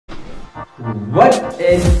What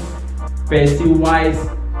is passive voice?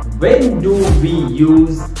 When do we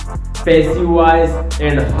use passive voice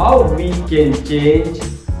and how we can change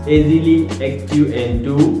easily active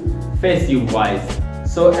into passive voice?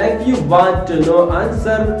 So if you want to know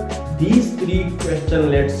answer these three questions,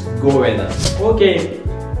 let's go with us. Okay.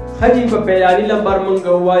 Haji pa pehli number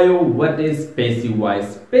mangawayo, what is passive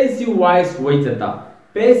voice? Passive voice waitata.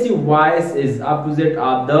 Passive voice is opposite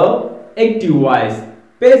of the active voice.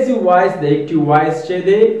 Passive voice the active voice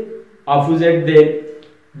chede opposite de.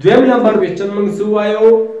 Dwem number question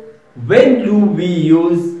mangsuwayo, when do we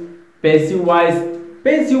use passive voice?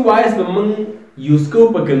 Passive voice mang use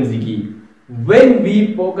ko pakamziki. When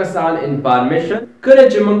we focus on information, kare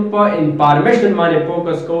chimang pa information mane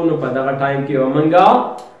focus ko no pada time ke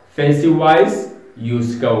amanga passive voice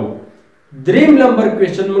use ko. Dream number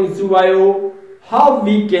question mangsuwayo, how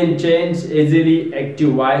we can change easily active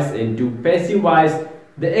voice into passive voice?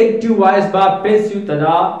 The active voice ba passive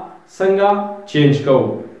tada sanga change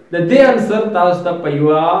ko. The day answer tasta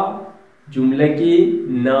paywa jumla ki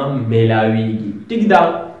na melawigi. Tik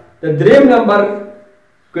da. The dream number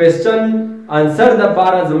question answer the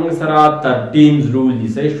para zamang sara 13th rule di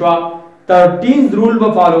saishwa 13th rule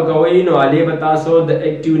ba follow kawai no ale bataso the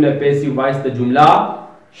active na passive voice the jumla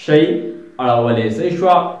shay alawale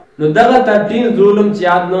saishwa no daga 13th rule um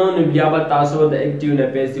yaad no biya bataso the active na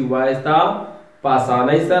passive voice ta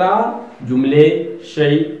pasanai sara jumle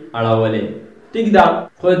shay alawale. ठीक दा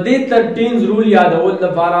खुद 13 rule याद हो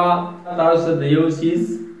लफारा तारस the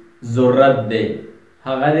यूसिस जरूरत दे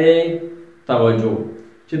हगरे तवज्जो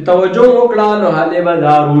च तवज्जो मोकला no हाले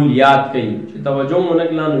बदा रूल याद कई च तवज्जो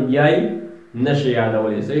मोनकला नो बियाई नशे याद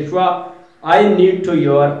होले सेशवा I need to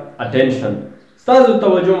your attention साजो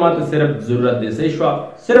तवज्जो मात सिर्फ जरूरत दे सेशवा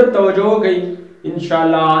सिर्फ तवज्जो कई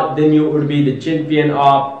इंशाल्लाह then you would be the champion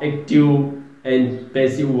of active and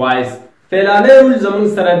passive voice फैलाने रूल जमन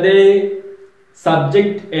सरदे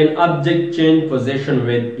subject and object change position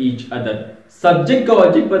with each other. Subject का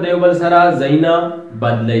object पर देवल सारा ज़ैना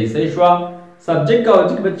बदले सहीशवा subject का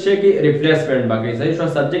object बच्चे की replacement बाकी सहीशवा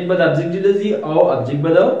subject बद object जिला जी और object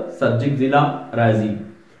बद subject जिला राजी.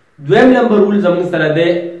 द्वेम number rule जमन सारा दे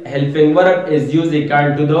helping verb is used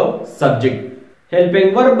according to the subject.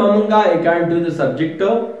 Helping verb बमंगा according to the subject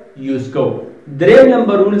use को. द्वेम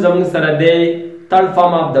number rule जमन सारा दे third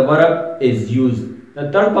form of the verb is used. The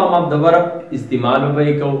third form of the verb istimal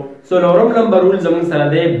by ko. So norm number rule zamang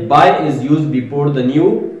sarade by is used before the new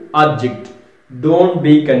object. Don't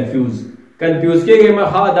be confused. Confused ke game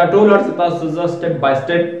ha da tool or sata step by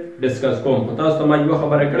step discuss ko. Pata samaj wo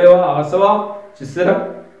khabar kade ho asawa chi sirf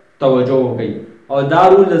tawajjuh ho gayi. और da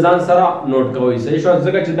rule lazan sara note ko is sho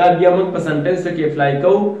zaga chi da biya man pa sentence ke apply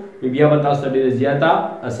ko biya bata study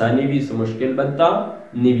ziyada asani bhi se mushkil banta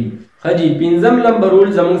nibi. Haji pinzam number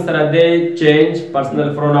rule zamang sarade change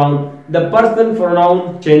personal pronoun. The personal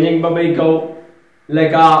pronoun changing babai ko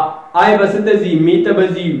like I basatazi, me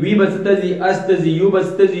tabazi, we basatazi, us tazi, you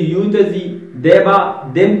basatazi, you tazi,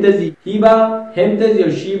 deba, dem tazi, hiba, hem tazi,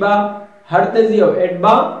 or shiba, her tazi, or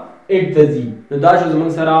etba, it tazi. So that is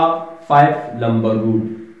zamang sara 5 number rule.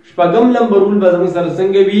 Shpagam number rule bazamang sara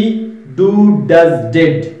sangevi do, does,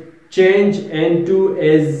 did change into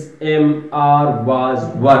is, am, are,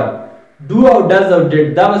 was, were. Do or does or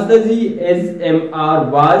did da was tazi is, am, are,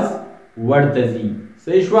 was, were tazi.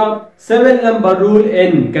 So ishwa 7 number rule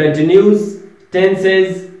in continuous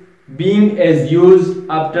tenses being is used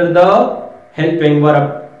after the helping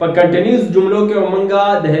verb. पर continuous जुमलों के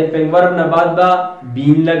उमंगा the helping verb ना बाद बा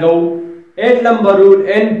being लगाओ. 8 number rule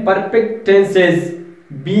in perfect tenses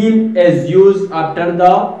being is used after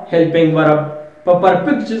the helping verb. पर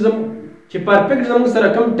perfect जम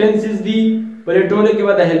सरकम tenses दी पहले टोले के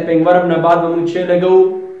बाद helping verb ना बाद में छे लगाओ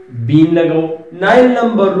being लगाओ. 9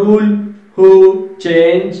 number rule who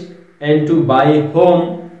change and to by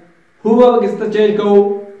home. Who अब किसका change करो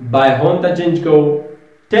by home ता change करो.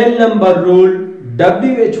 10 number rule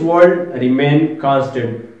wh word remain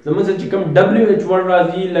constant. जमन से चिकम wh word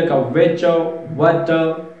राजी लगा which, what,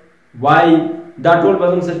 why that word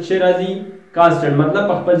बदम से छे राजी constant मतलब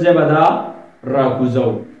पखपल जे बदा राकुज़ो.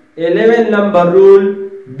 11 number rule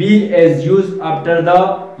be is used after the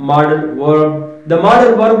modal verb. The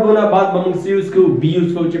modal verb बोना बाद बमंग से उसको be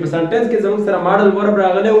उसको चिप sentence के जमंग सरा modal verb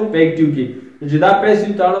रागले वो active की जिदा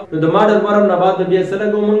passive तालो तो the modal verb ना बाद be ऐसा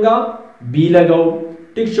लगाओ मंगा be लगाओ.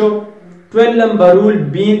 ठीक show. 12 number rule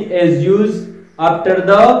been is used after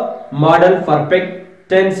the modal perfect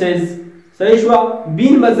tenses. सही शो.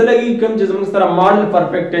 been मसला की कम जमंग सरा modal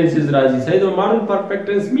perfect tenses राजी सही. तो modal perfect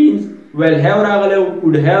tense means well have रागले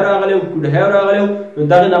would have रागले could have रागले तो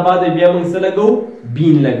दाग ना बाद be मंग से लगाओ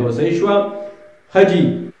been लगाओ. सही show.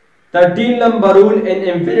 Haji 13 number rule in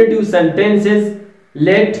infinitive sentences,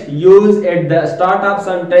 let use at the start of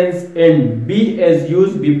sentence and be as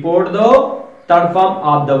used before the third form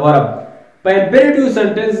of the verb. Pa imperative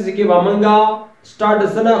sentences ki vamanga start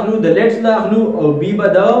sana khlu the let na khlu or be by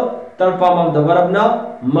the third form of the verb na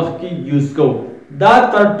makhki use ko.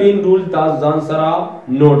 Da 13 rule ta zan sara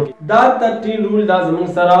note. Da 13 rule da zaman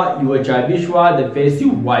sara yu chabi shwa the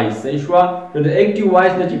passive voice sai shwa no the active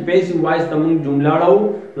voice na chi passive voice tamung jumla ro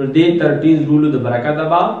no de 13 rule the barakat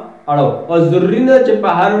ba aro और जरूरी ना चे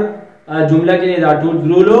पहाड़ जुमला के लिए दाटूल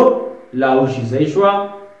ज़रूरो लाउशी सही शुआ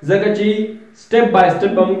जगह ची step by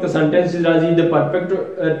step हम तो sentences राजी the perfect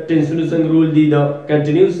tense solution rule the the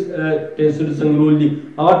continuous tense solution rule दी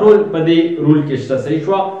आटोल पदे rule के सही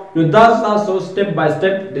शुआ no Das so step by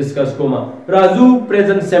step discuss coma Raju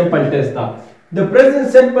present simple test था the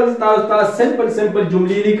present simple था simple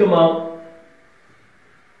जुमली लिखमा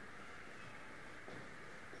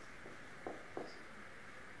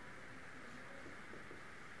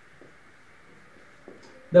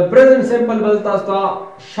The present simple बोलता था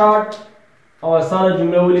short और आसान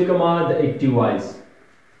जुमले वाली command the active voice.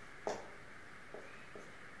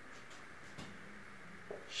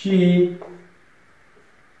 She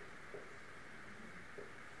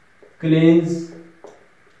cleans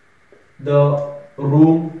the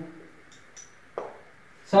room.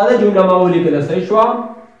 सादा जुमला मावली कला सही शुआ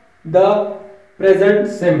the present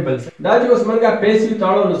simple. दाजी उसमें का passive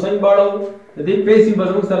ताड़ो नुसन बाड़ो यदि passive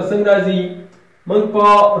बजमुख सरसंग राजी मंग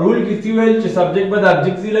पा रूल की सीवेल चे सब्जेक्ट बदा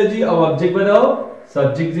ऑब्जेक्ट जिला जी और ऑब्जेक्ट बदा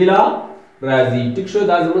सब्जेक्ट जिला राजी टिक्शो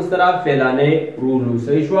दा जमन सरा फैलाने रूल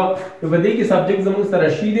सही शुआ तो बदी की सब्जेक्ट जमन सरा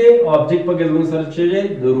शीदे और ऑब्जेक्ट पर जमन सरा चेजे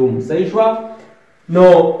द रूम सही शुआ नो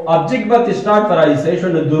ऑब्जेक्ट बत स्टार्ट कराई सही शुआ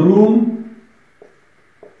नो द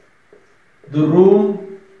रूम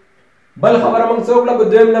बल खबर मंग सोकला को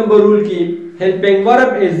देम नंबर रूल की helping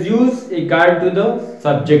verb is used according to the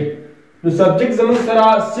subject know subject जमन सरा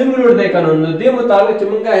सिंगुलर दे कानून नो दे मुताबिक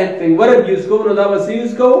चमंगा हेल्पिंग वर्ब यूज को नो दा बस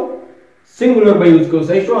यूज को सिंगुलर बाय यूज को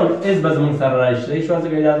सही शो इज बस जमन सरा राइट सही शो से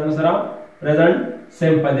कह जमन सरा प्रेजेंट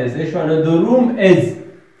सिंपल है सही show know the room is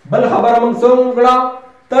बल खबर मंग सोंगड़ा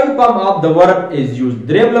third form of the verb is used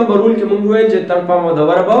द्रेम number rule के मंग हुए जे third form of the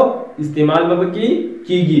verb इस्तेमाल बब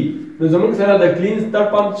कीगी नो जमन सरा द क्लीन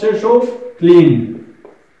थर्ड फॉर्म से शो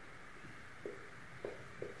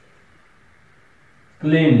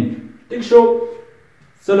cleaned ठीक शो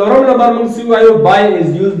सलोरम नंबर मंग सिवायो by is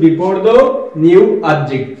used before the new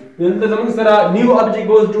object नंतर जमन सरा new object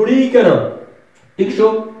goes जुड़ी कना ठीक शो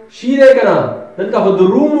she रे कना नंतर हो the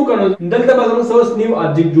room कना नंतर बजमन सोस new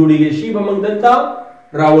object जुड़ी गे she बमंग दंता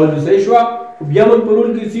रावल सही शो बियामन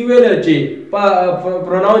परुल की सिवेल चे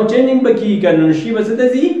pronoun changing बकी कना she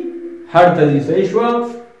बसदजी हर तजी सही show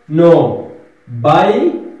no by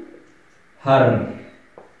her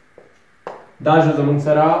daisho जमन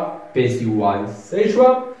सरा passive voice सही show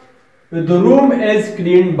the room is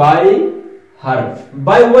cleaned by her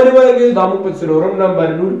by वाले के दामु पर सलोरम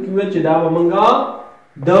नंबर रूल क्यों चिदा मंगा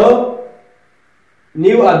the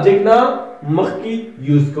new object ना मखकी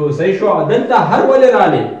यूज को सही शो अदंता हर वाले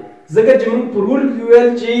राले जगह जमन पुरुल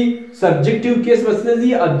क्यों ची सब्जेक्टिव केस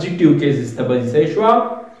बसनजी ऑब्जेक्टिव केस इस्तबजी सही शो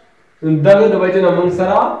दग दबजन मंग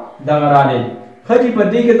सरा दगराले खजी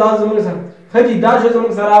पदी के दास मंग सरा खजी दाश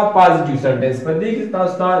जमन सरा पॉजिटिव सेंटेंस पदी के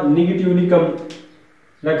दास नेगेटिवली कम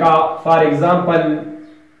लका for example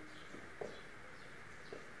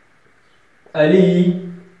Ali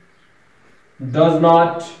does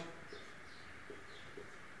not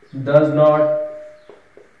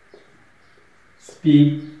speak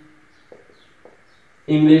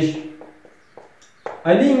English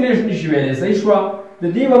Ali English निश्वेले सही शुआ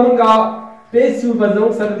तो दी वमंगा पेसिव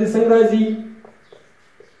बजों सरदी संग्राजी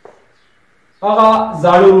आगा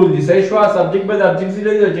जाड़ो रूल दी सही शुआ सब्जेक्ट बद ऑब्जेक्ट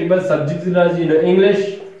जिला दी ऑब्जेक्ट बद सब्जेक्ट जिला जी नो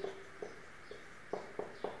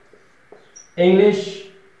English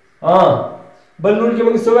बलूल के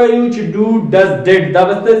मंग सवा यूज डू डज डिड दा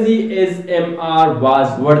बस्तजी S M R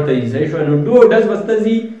was word तई सही show know do does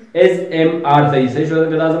बस्तजी S M R तई सही शो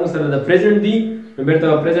का लाजम सर द प्रेजेंट दी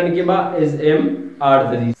बेटा प्रेजेंट के बा एस एम आर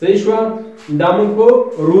तई सही शो दामन को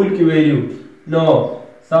रूल की वैल्यू नो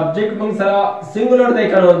सब्जेक्ट मंग सरा सिंगुलर दे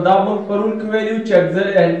कनो दामन को रूल की value check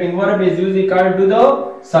the helping verb is used equal to the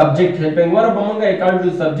subject helping verb मंगा इक्वल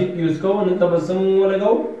टू सब्जेक्ट यूज को न तब संग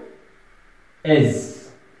लगाओ is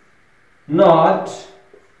not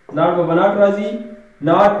not razi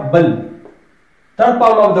not bal third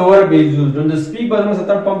form of the verb is used when the speak but the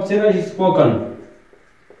third form say is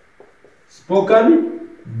spoken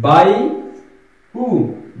by who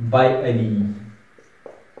by Ali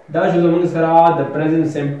that is the sara the present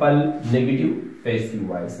simple negative passive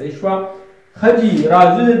voice ishwa خجی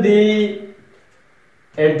راځو د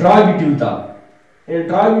انټراګیټیو ته.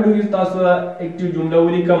 انټراګیټیو کې تاسو اکټیو جمله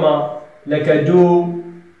ولیکما لکه do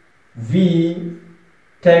we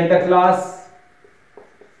take the class.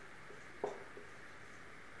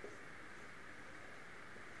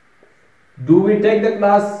 Do we take the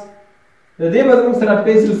class؟ د دې به زموږ سره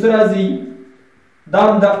پیسې سره راځي دا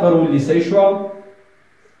هم دا قرول دي. صحیح شو؟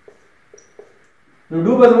 نو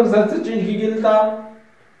ډو به زموږ سره څه چینج کېږي دلته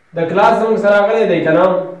د کلاس زموږ سره راغلی دی که نه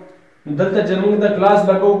نو دلته چې موږ د کلاس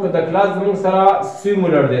لګو که د کلاس زموږ سره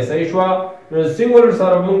سینګولر دی. صحیح شوه؟ نو سینګولر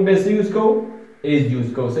سره موږ بیا څه یوز کوو؟ ایز یوز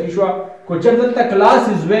کوو. صحیح شوه؟ کو چېرته دلته کلاس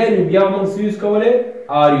یوز وی نو بیا موږ څه یوز کولی؟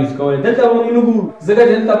 آر یوز کولی. دلته به موږ نه ګورو ځکه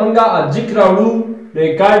چې دلته موږ ابجیکټ راوړو نو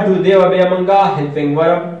کار ټو دی و بیا موږ هیلپینګ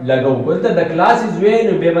ورب لګو. دلته د کلاس یوز وی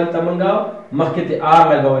نو بیا دلته موږ مخکې ته آر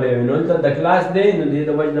لګولی وي نو دلته د کلاس دی نو دې د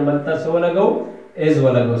وجې نه دلته څه ولګو؟ is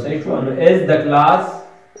ولګو. صحیح شو؟ نو is the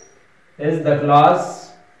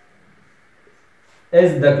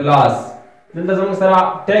class دلته زموږ سره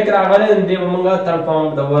ټیک راغلی نو دې به موږ third form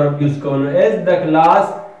of the verb use کوو. نو is the class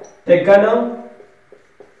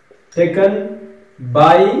taken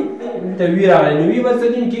by دلته وی راغلی نو وی به څه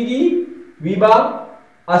چینج کېږي؟ وی به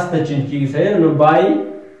us ته چینج کېږي. صحیح نو by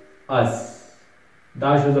us.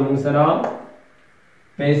 دا شو زموږ سره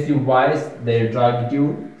passive voice د interrogative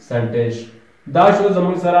sentence. دا شو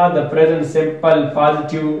زموږ سره د present simple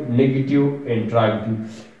positive negative interrogative.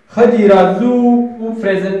 خدي راځو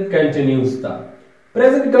present continuous ته.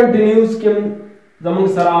 present continuous کې زموږ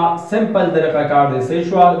سره simple طریقه کار دی. صحیح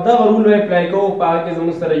شو؟ دغه رول به اپلای کوو په هغه کې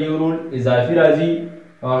زموږ سره یو رول اضافي راځي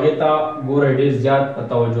او هغې ته ګوره ډېر زیات په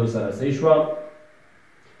توجه سره. صحیح شوه؟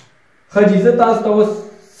 خدي زه تاسو ته اوس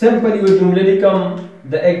simple یوه جمله لیکم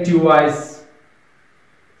د active voice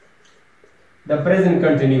د present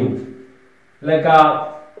continuous لکه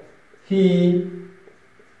he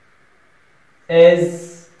is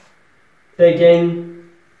taking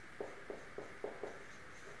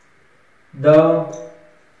the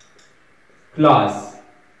class.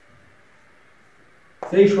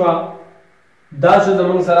 صحیح شوه؟ دا شو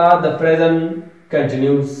زموږ سره د present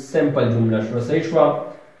continuous simple جمله شوه. صحیح شوه؟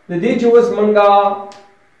 د دې چې اوس موږ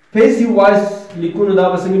passive voice لیکو نو دا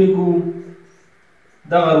به څنګه لیکو؟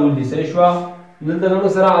 دغه رول دی. صحیح شوه؟ دلته زموږ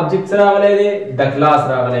سره object څه راغلی دی؟ د کلاس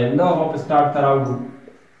راغلی دی. نو هغه په سټارټ ته راوړو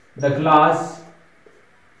د کلاس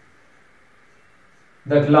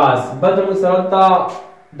بل زموږ سره هلته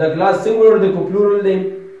د کلاس سینګولر دی که پلورل دی؟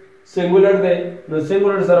 سینګولر دی. نو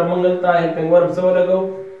سینګولر سره موږ هلته هیلپینګ ورب څه ولګو؟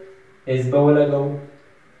 ایز به ولګو.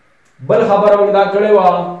 بل خبره موږ دا کړې وه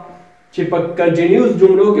چې په کنټینیوس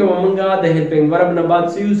جملو کې به موږ د هیلپینګ ورب نه بعد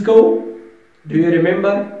څه یوز کوو؟ ډو یو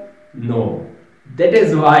ریممبر؟ نو دیٹ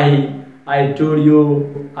از وائی I told you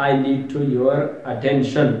I need to your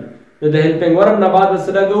attention. نو د helping verb نه بعد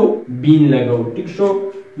څه لګو؟ been لګو. ټیک شو؟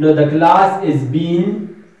 نو the class is been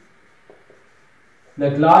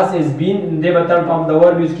دې به third form the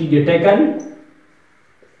verb use کیږي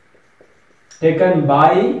taken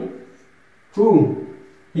by who?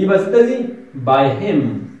 he بس تزي by him.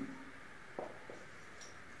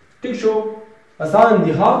 ټیک شو؟ آسان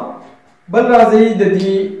دي ها؟ بل راځي د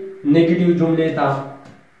دې نیگیټیو جملې ته.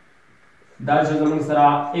 دا شو زموږ سره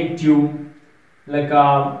اکټیو لکه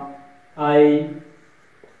I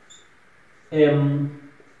am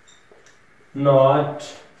not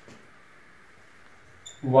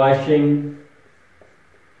washing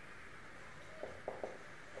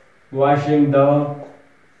the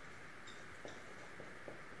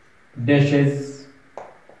dishes.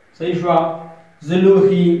 صحیح شوه؟ زه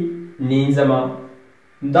لوښي نینځمه.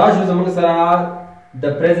 دا شو زموږ سره د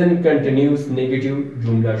present continuous negative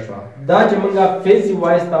جمله شوه. دا چې موږ passive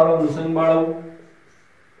voice ته واړو نو څنګه واړو؟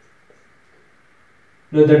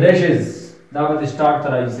 نو د dishes دا به د start ته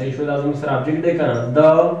راځي. صحیح شو؟ دا زموږ سره object دی که نه؟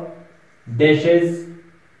 the dishes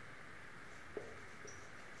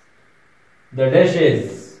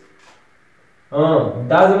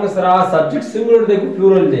دا زموږ سره subject singular دی که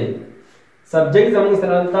plural دی؟ subject زموږ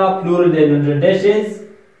سره دلته plural دی. نو the dishes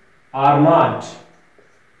are not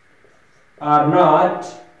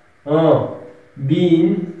been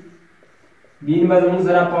به زموږ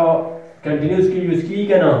سره په کنټینیوس کې یوز کیږي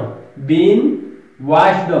که نه؟ been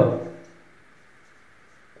washed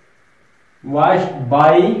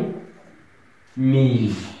by me.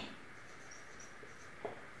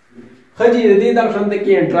 خجی د دې د شانته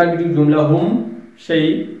کې انټراګیټیو جمله هم شي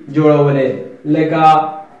جوړولې لکه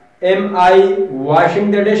am I washing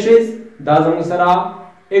the dishes دا زموږ سره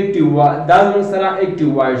اکټیو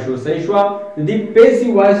وایس شو. صحیح شو؟ د دې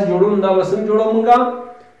پیسیو وایس جوړون دا وسم جوړو مونږه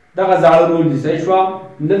دغه زاړه رول دي. صحیح شو؟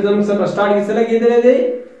 دلته زموږ سره سٹارټ کې څه لګېدلی دی؟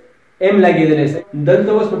 m लगेदले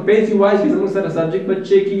दलता was passive voice की समझ sir subject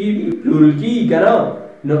बच्चे की plural की करा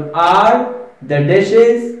no are the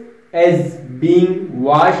dishes as being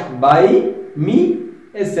washed by me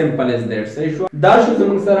as simple as that सही show दार show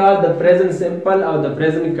समझ sir the present simple or the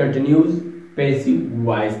present continuous passive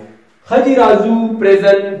voice खजी Raju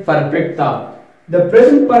present perfect था the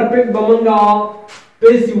present perfect बमंगा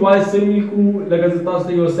passive voice से लिखूं लगा जता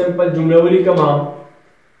से यो simple जुमलावली कमा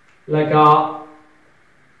लगा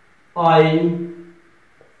I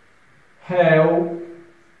have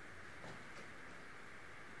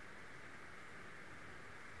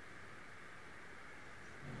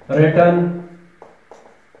written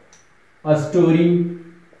a story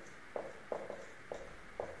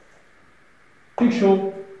ठीक शो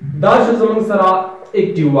दाश जमन सरा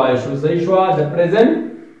active voice शो सही show the present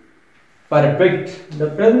perfect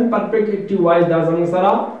active voice da जमन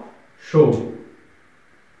सरा show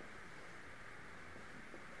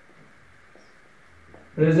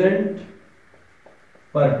present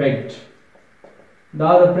perfect da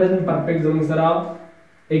the present perfect जमन सरा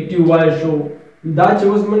active voice शो da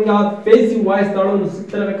चोस मंगा passive voice ताणो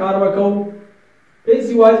नुसतर कारवा को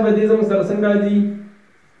passive voice बदे जमन सरा संगा जी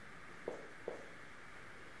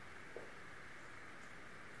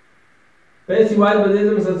passive voice बदे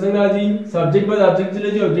जमन सरा संगा जी subject बद object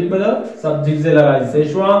ले जी object बद subject से लगा जी सही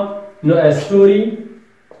show no a story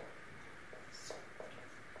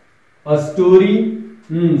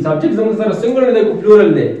subject जमन सरा singular देखो plural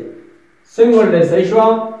दे singular दे सही show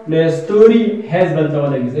no a story has बनता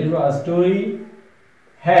वाला सही शो a story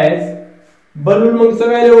has बलुल मंग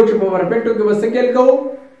सवेले उठ perfect के बस सेकेल को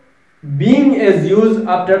being is used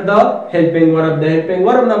after the helping verb the helping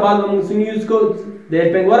verb ना बाद मंग सुन यूज को the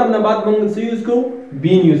helping verb ना बाद मंग सुन यूज को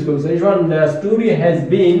been यूज को सही show the story has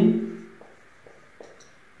been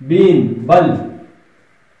बल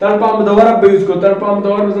तरपाम the verb यूज को तरपाम the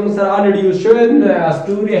verb जमन sir already use show a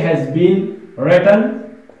story has been written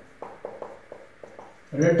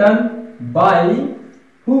by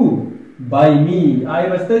who by me आई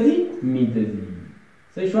बस्ता जी मी तजी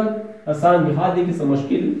सही शो आसान दिखा की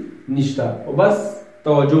मुश्किल निश्ता और बस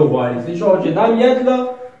तवज्जो वाली सही शो जे दाम याद ला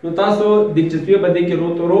नो तासो दिलचस्पी बदे के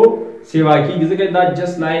रो सेवा की जगह दा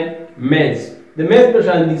just like maths the maths पर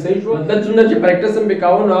शांति सही शो मतलब सुनना जे प्रैक्टिस में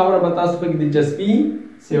बेकाओ ना और बता सो की दिलचस्पी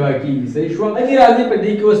सेवा की सही शो अजी राजी पर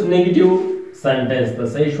दी के उस नेगेटिव सेंटेंस तो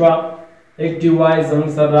सही शो एक्टिव वॉइस हम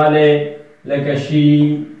sir Rale like she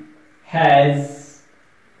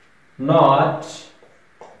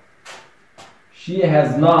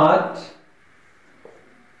has not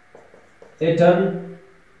eaten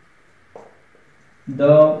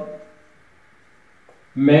the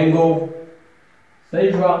mango सही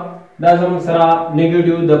हुआ दा हम सरा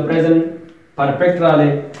नेगेटिव द प्रेजेंट परफेक्ट राले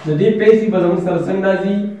नदी पेसी बजम sir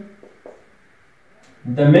संगाजी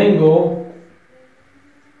the mango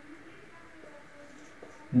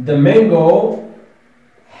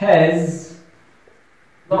has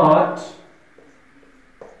not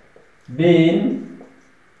been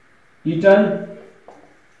eaten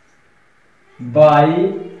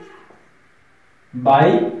by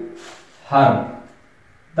her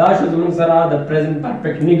दाश जुमन सरा the present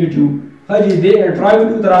perfect negative हजी दे try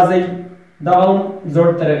to दराजई दाम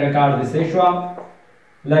जोड़ तरह का card they सेशवा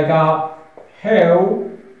like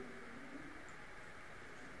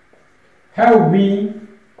have we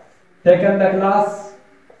taken the class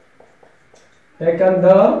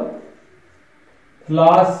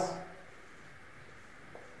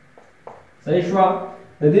सही शवा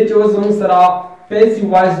नदी चोस हम सरा passive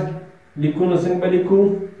voice लिखूं नो सिंपल लिखूं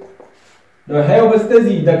नो have बस्ते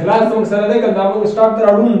द क्लास हम सरा दे का नाम स्टार्ट तर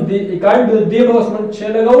अडून दे इकाई दो दे बस मन छे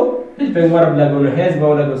लगाओ फिर पे वर्ब लगाओ नो has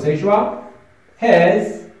बाव लगाओ सही शवा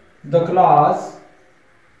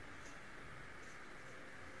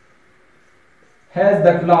has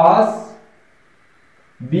the class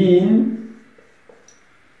been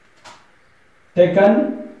taken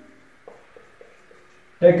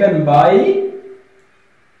by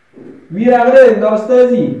we are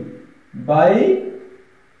dostazi by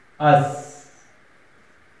us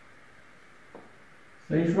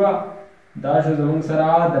सही शवा दाश जमन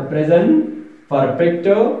सरा the present perfect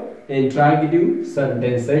interrogative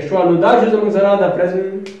sentence सही शवा नु दाश जमन सरा the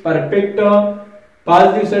present perfect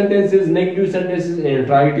positive sentences negative sentences and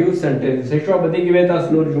interrogative sentences सही शवा बदे की वेता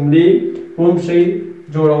स्नोर जुमले होम सही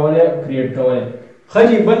जोड़ा वाले क्रिएट करवाए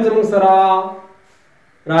खजी बन जमन सरा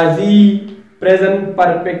राजी present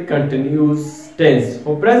perfect continuous tense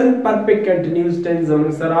हो present perfect continuous tense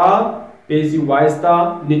जमन सरा passive voice ता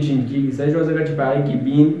निचिन की सही शवा जगह छिपाए की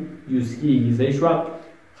been यूज की सही शवा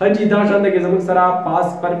खजी दा शांत के जमन सरा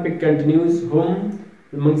past perfect continuous हम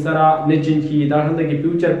زمونږ سره نه چینج کیږي. دا څنګه کې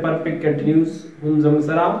فیوچر پرفیکټ کنټینیوس هم زمونږ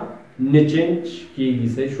سره نه چینج کیږي.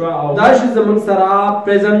 صحیح شو. او دا شی زمونږ سره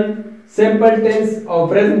پریزنٹ سمپل ټینس او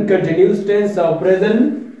پریزنٹ کنټینیوس ټینس او پریزنٹ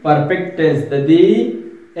پرفیکٹ ټینس د دې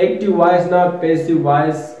ایکټیو وایس نه پیسیو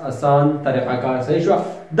وایس آسان طریقه کار. صحیح شو.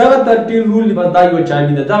 دغه ترتیب رول بس دا یو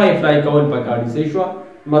چابي ده. دغه اپلای کول پکاري. صحیح شو.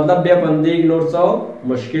 مطلب بیا باندې نور څه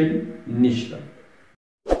مشکل نشته.